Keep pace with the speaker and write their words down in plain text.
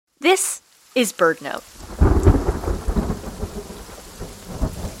This is BirdNote.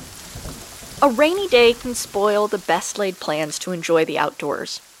 A rainy day can spoil the best-laid plans to enjoy the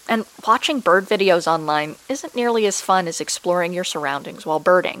outdoors, and watching bird videos online isn't nearly as fun as exploring your surroundings while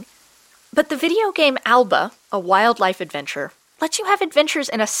birding. But the video game Alba, a wildlife adventure, lets you have adventures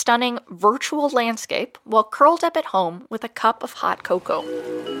in a stunning virtual landscape while curled up at home with a cup of hot cocoa.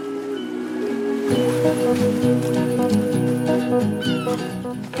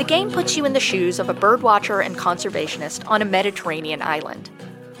 The game puts you in the shoes of a birdwatcher and conservationist on a Mediterranean island.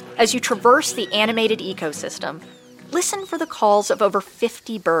 As you traverse the animated ecosystem, listen for the calls of over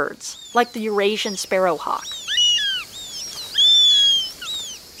 50 birds, like the Eurasian sparrowhawk,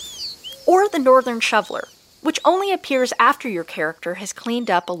 or the northern shoveler, which only appears after your character has cleaned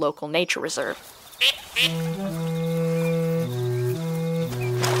up a local nature reserve.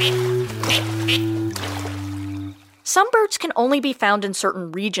 Some birds can only be found in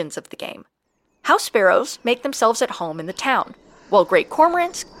certain regions of the game. House sparrows make themselves at home in the town, while great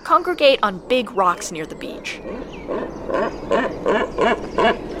cormorants congregate on big rocks near the beach.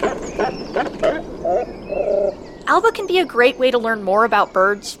 Alba can be a great way to learn more about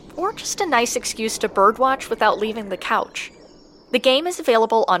birds, or just a nice excuse to birdwatch without leaving the couch. The game is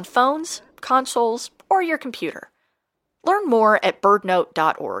available on phones, consoles, or your computer. Learn more at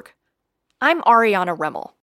birdnote.org. I'm Ariana Remmel.